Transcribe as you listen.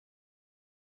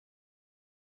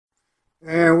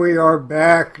And we are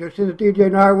back. This is DJ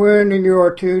Nitewind, and you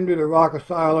are tuned to the Rock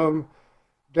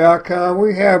Asylum.com.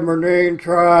 We have Murnane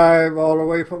Tribe all the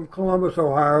way from Columbus,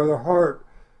 Ohio, the heart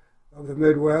of the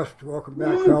Midwest. Welcome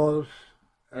back, fellas.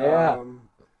 Yeah.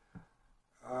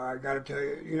 I got to tell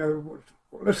you,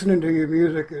 listening to your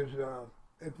music is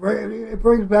it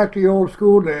brings back the old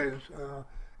school days.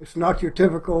 It's not your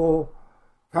typical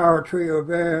power trio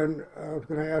band. I was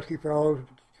going to ask you fellas.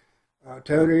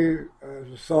 Tony, as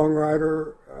a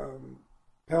songwriter,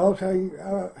 tell us how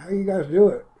you guys do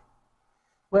it.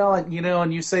 Well,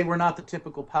 and you say we're not the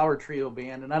typical power trio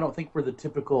band, and I don't think we're the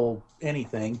typical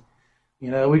anything.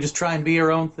 We just try and be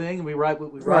our own thing, and we write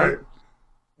what we write.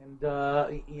 And,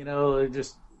 a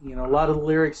lot of the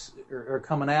lyrics are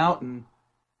coming out, and,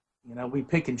 we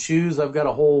pick and choose. I've got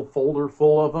a whole folder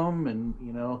full of them, and,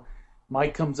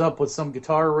 Mike comes up with some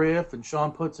guitar riff, and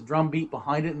Sean puts a drum beat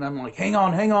behind it, and I'm like, hang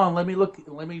on, let me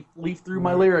leaf through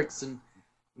my lyrics, and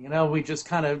we just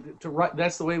kind of write.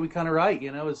 That's the way we kind of write.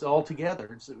 It's all together.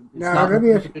 It's now let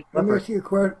me ask you a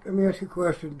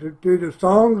question. Do the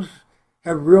songs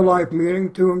have real life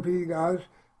meaning to them to you guys,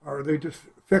 or are they just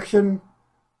fiction?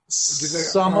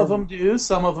 Some of them do,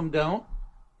 some of them don't.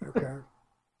 Okay.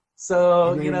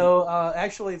 So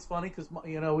actually, it's funny because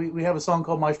we have a song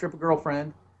called "My Stripper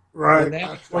Girlfriend." Right,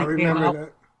 I remember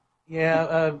that.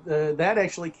 Yeah, that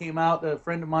actually came out. A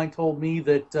friend of mine told me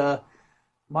that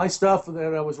my stuff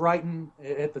that I was writing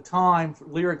at the time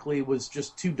lyrically was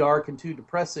just too dark and too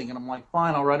depressing, and I'm like,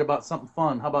 fine, I'll write about something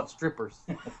fun. How about strippers?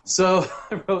 So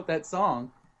I wrote that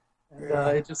song, and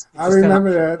I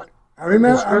remember that. I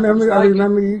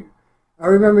remember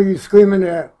you screaming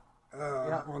that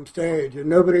on stage, and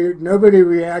nobody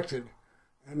reacted,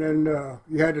 and then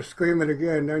you had to scream it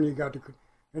again.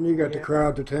 Then you got the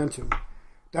crowd's attention.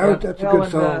 That's a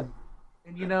good song.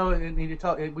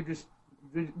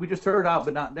 We just heard "Out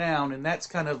but Not Down," and that's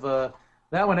kind of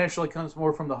that one actually comes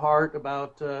more from the heart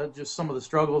about just some of the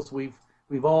struggles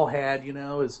we've all had, in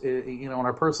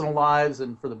our personal lives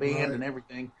and for the band and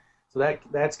everything. So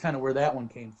that's kind of where that one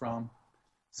came from.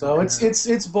 So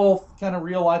it's both kind of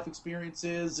real life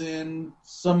experiences and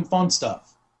some fun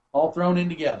stuff all thrown in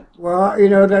together. Well,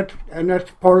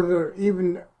 that's part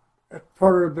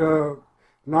of the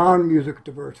non-music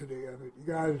diversity of it. You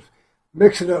guys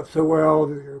mix it up so well,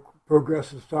 your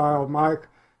progressive style, Mike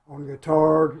on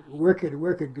guitar,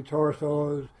 wicked guitar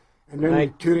solos, and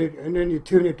then you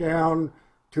tune it down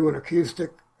to an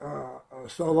acoustic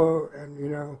solo,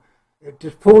 and it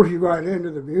just pulls you right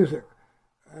into the music,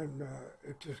 and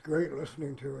it's just great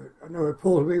listening to it. I know it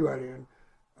pulls me right in.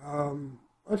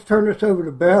 Let's turn this over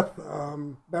to Beth.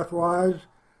 Beth Wise,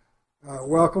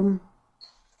 welcome.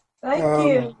 Thank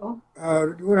you. You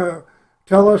want to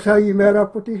tell us how you met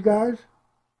up with these guys?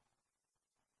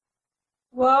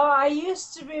 Well, I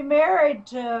used to be married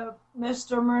to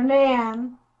Mr.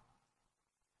 Murnane,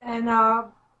 and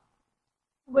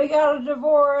we got a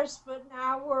divorce, but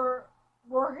now we're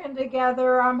working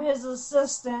together. I'm his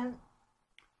assistant,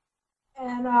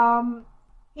 and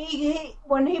he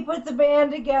when he put the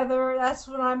band together, that's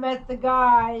when I met the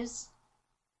guys.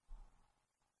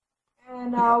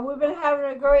 And we've been having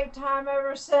a great time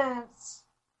ever since.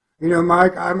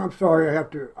 Mike, I'm sorry I have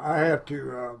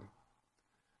to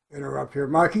interrupt here.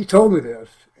 Mike, he told me this,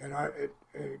 and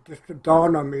it just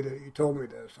dawned on me that he told me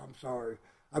this. I'm sorry.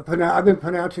 I've been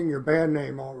pronouncing your band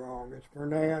name all wrong. It's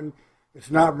Murnane.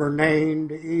 It's not Murnane.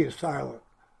 The E is silent.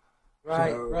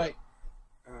 Right, so, right.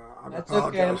 That's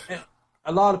okay.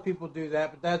 A lot of people do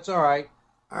that, but that's all right.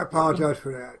 I apologize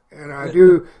for that. And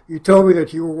you told me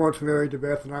that you were once married to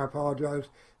Beth, and I apologize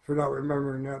for not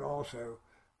remembering that also.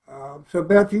 So,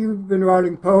 Beth, you've been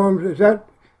writing poems. Is that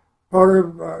part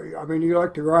of, you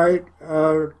like to write?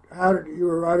 You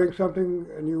were writing something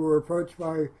and you were approached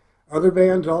by other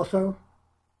bands also?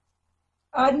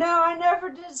 No, I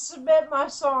never did submit my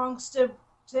songs to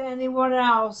anyone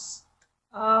else.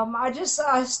 I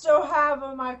still have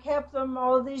them. I kept them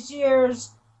all these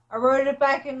years. I wrote it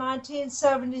back in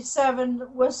 1977,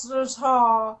 Whistler's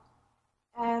Hall,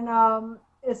 and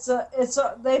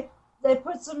they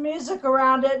put some music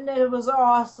around it, and it was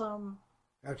awesome.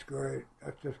 That's great.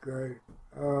 That's just great.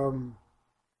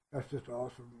 That's just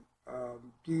awesome.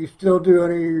 Do you still do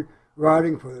any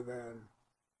writing for the band?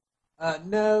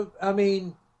 No,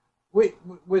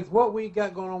 with what we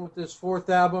got going on with this fourth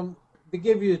album, to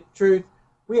give you the truth,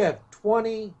 we have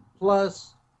 20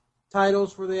 plus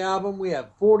titles for the album. We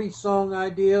have 40 song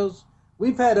ideas.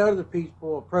 We've had other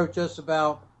people approach us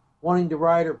about wanting to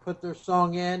write or put their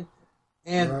song in,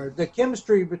 and the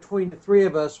chemistry between the three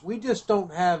of us, we just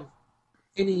don't have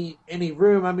any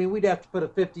room. We'd have to put a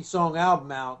 50 song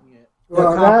album out.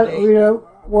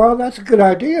 Well, that that's a good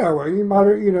idea. Well, you might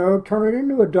turn it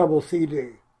into a double CD.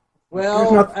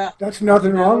 Well, that's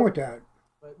nothing wrong with that.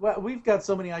 Well, we've got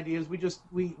so many ideas. We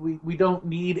don't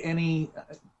need any.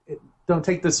 Don't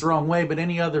take this the wrong way, but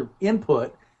any other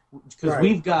input, because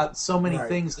we've got so many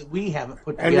things that we haven't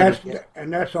put together yet.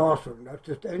 And that's awesome. That's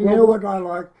just, and you know what I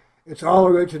like? It's all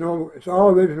original. It's all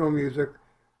original music.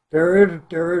 There is,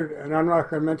 and I'm not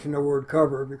going to mention the word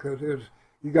cover because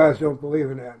you guys don't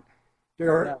believe in that.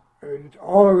 It's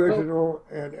all original,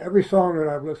 and every song that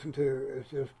I've listened to is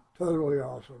just totally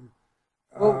awesome.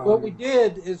 Well, what we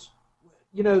did is,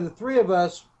 the three of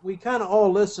us, we kind of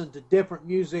all listen to different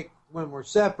music when we're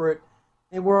separate,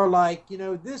 and we're like,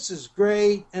 this is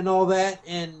great and all that,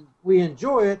 and we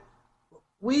enjoy it.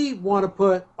 We want to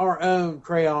put our own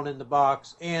crayon in the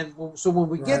box, and so when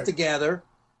we get together,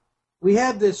 we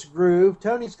have this groove.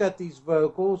 Tony's got these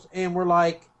vocals, and we're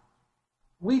like,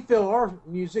 we feel our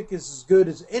music is as good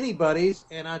as anybody's,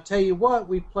 and I tell you what,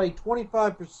 we play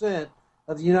 25%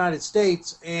 of the United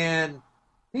States, and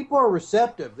people are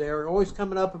receptive. They're always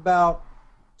coming up about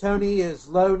Tony, his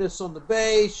lowness on the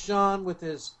bass, Sean with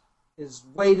his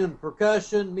weight and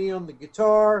percussion, me on the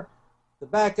guitar, the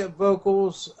backup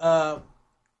vocals.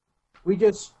 We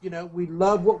just, we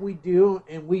love what we do,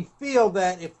 and we feel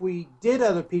that if we did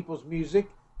other people's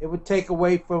music, it would take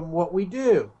away from what we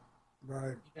do.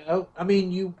 Right. I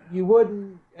mean, you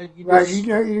wouldn't.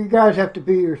 You guys have to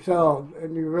be yourselves,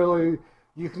 and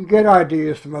you can get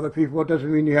ideas from other people. It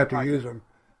doesn't mean you have to use them.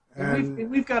 And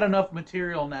we've got enough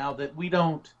material now that we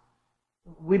don't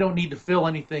need to fill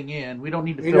anything in. We don't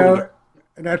need to fill it.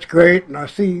 And that's great. And I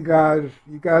see you guys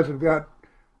have got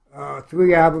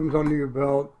 3 albums under your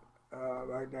belt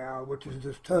right now, which is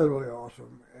just totally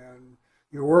awesome. And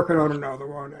you're working on another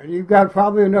one, and you've got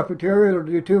probably enough material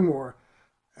to do 2 more.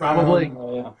 Probably.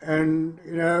 And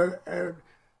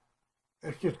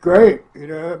it's just great.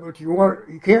 But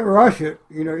you can't rush it.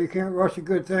 You can't rush a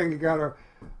good thing. You gotta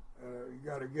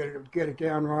get it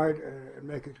down right and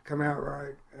make it come out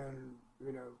right. And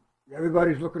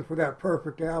everybody's looking for that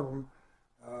perfect album.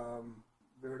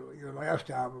 Your last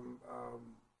album,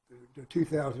 the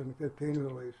 2015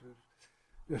 release, is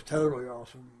just totally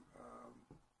awesome.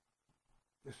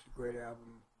 Just a great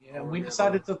album. Yeah, we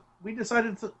decided to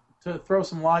throw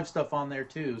some live stuff on there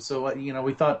too. So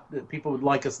we thought that people would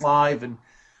like us live, and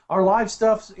our live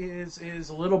stuff is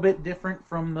a little bit different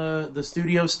from the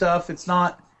studio stuff. It's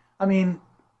not. I mean,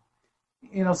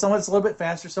 some of it's a little bit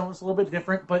faster, some of it's a little bit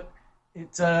different, but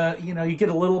it's you get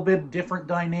a little bit different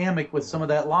dynamic with some of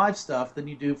that live stuff than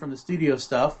you do from the studio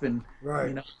stuff, and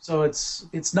so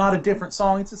it's not a different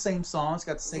song; it's the same song. It's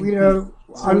got the same.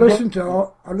 I listened to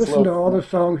all the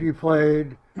songs you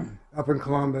played up in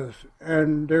Columbus,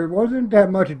 and there wasn't that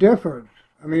much difference.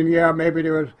 I mean, maybe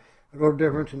there was a little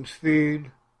difference in speed,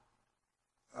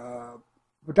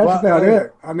 but that's about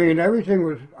it. I mean, everything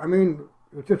was. I mean,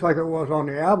 it's just like it was on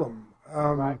the album.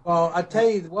 Right. Well, I tell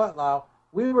you what, Lyle.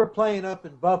 We were playing up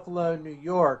in Buffalo, New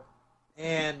York,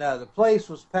 and the place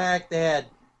was packed. They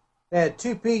had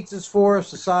 2 pizzas for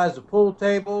us the size of pool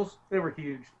tables. They were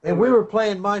huge. And we were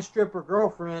playing My Stripper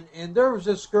Girlfriend, and there was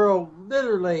this girl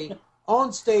literally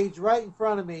on stage right in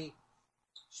front of me.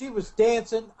 She was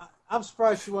dancing. I'm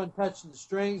surprised she wasn't touching the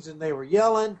strings, and they were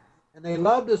yelling, and they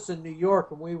loved us in New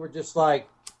York, and we were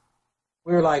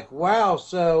like, wow.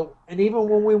 So, and even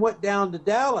when we went down to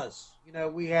Dallas,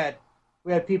 we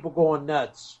had people going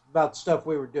nuts about the stuff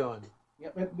we were doing. Yeah,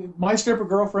 My Stripper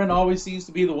Girlfriend always seems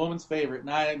to be the woman's favorite,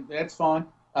 and that's fine.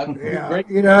 Great.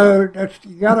 You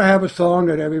got to have a song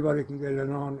that everybody can get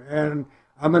in on. And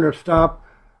I'm going to stop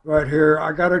right here.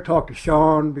 I got to talk to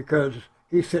Sean because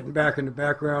he's sitting back in the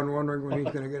background wondering when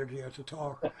he's going to get a chance to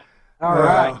talk. All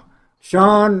right.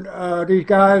 Sean, these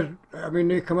guys,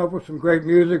 they come up with some great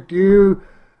music.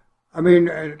 I'm going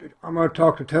to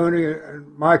talk to Tony,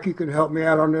 and Mike, you can help me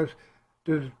out on this.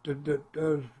 Does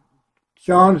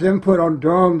Sean's input on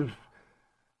drums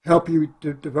help you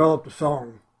to develop the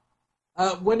song?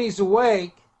 When he's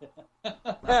awake.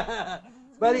 But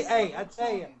hey, I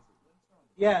tell you.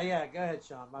 Yeah, go ahead,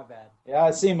 Sean, my bad. Yeah, I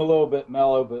seem a little bit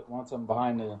mellow, but once I'm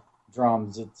behind the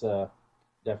drums, it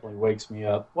definitely wakes me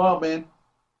up. Well, man.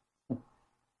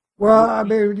 Well,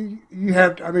 you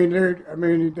have.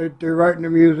 They're writing the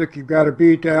music. You've got a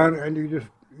beat down, and you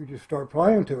just start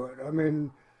playing to it.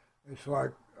 It's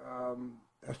like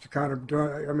that's the kind of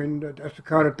drum. That's the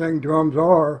kind of thing drums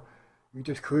are. You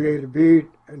just create a beat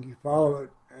and you follow it,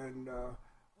 and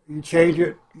you change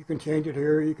it. You can change it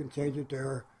here. You can change it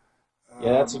there.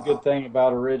 Yeah, that's a good thing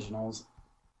about originals.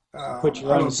 Put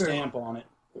your own stamp on it.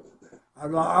 I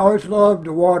always love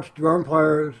to watch drum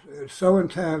players. It's so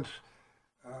intense.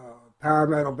 power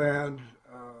metal bands.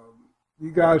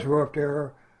 You guys were up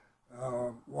there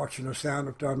watching the Sound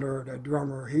of Thunder. That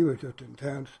drummer, he was just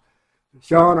intense.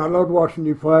 Sean, I loved watching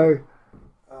you play.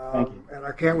 Thank you. And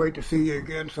I can't wait to see you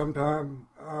again sometime.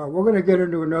 We're going to get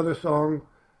into another song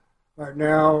right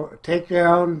now,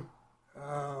 Takedown.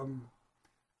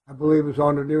 I believe it's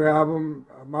on the new album.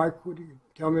 Mike, would you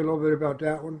tell me a little bit about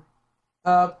that one?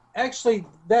 Actually,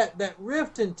 that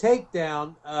riff and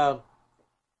Takedown,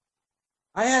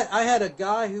 I had a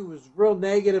guy who was real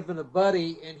negative and a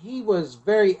buddy, and he was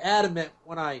very adamant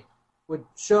when I would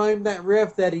show him that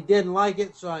riff that he didn't like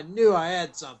it, so I knew I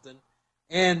had something.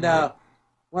 And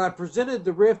when I presented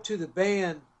the riff to the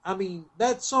band, I mean,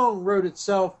 that song wrote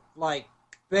itself like,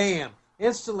 bam,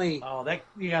 instantly. Oh,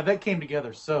 that came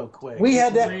together so quick. We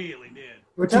had that. Really did.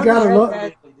 But you got to look.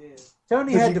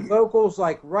 Tony had the vocals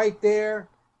like right there,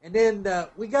 and then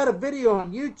we got a video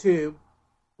on YouTube.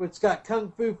 It's got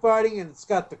kung fu fighting, and it's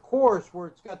got the chorus where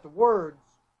it's got the words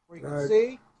where you can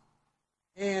see.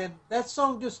 And that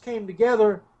song just came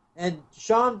together, and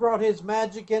Sean brought his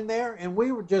magic in there, and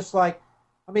we were just like,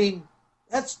 I mean,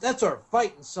 that's our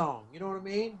fighting song. You know what I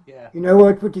mean? Yeah. You know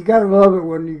what? But you got to love it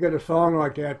when you get a song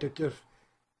like that just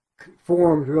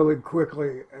forms really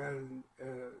quickly, and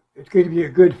it gives you a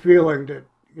good feeling that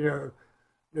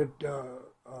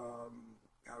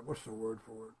what's the word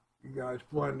for it? You guys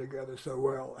blend together so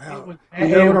well. You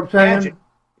know what I'm saying? Magic.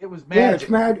 It was magic.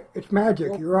 Yeah, it's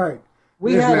magic. You're right.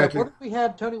 We had what did we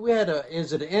have, Tony? We had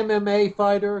is it an MMA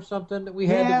fighter or something that we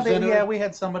had? We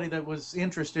had somebody that was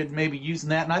interested in maybe using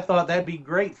that, and I thought that'd be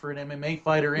great for an MMA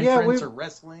fighter entrance or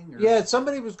wrestling. Yeah,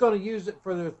 somebody was going to use it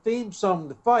for their theme song,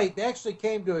 The Fight. They actually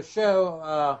came to a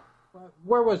show.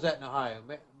 Where was that in Ohio?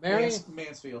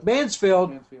 Mansfield.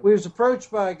 We was approached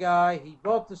by a guy. He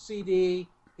bought the CD.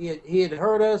 He had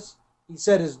heard us. He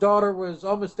said his daughter was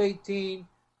almost 18,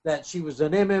 that she was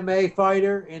an MMA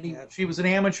fighter, and she was an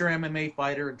amateur MMA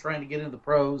fighter and trying to get into the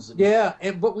pros.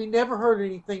 But we never heard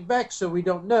anything back, so we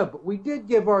don't know. But we did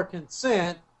give our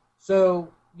consent,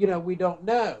 so we don't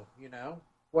know,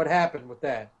 what happened with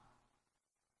that.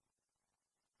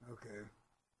 Okay.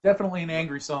 Definitely an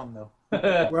angry song, though.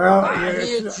 Well,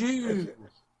 it's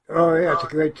a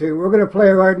great tune. We're going to play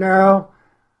it right now.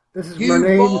 This is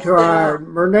Murnane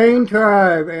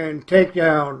Tribe and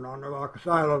Takedown on the Rock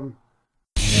Asylum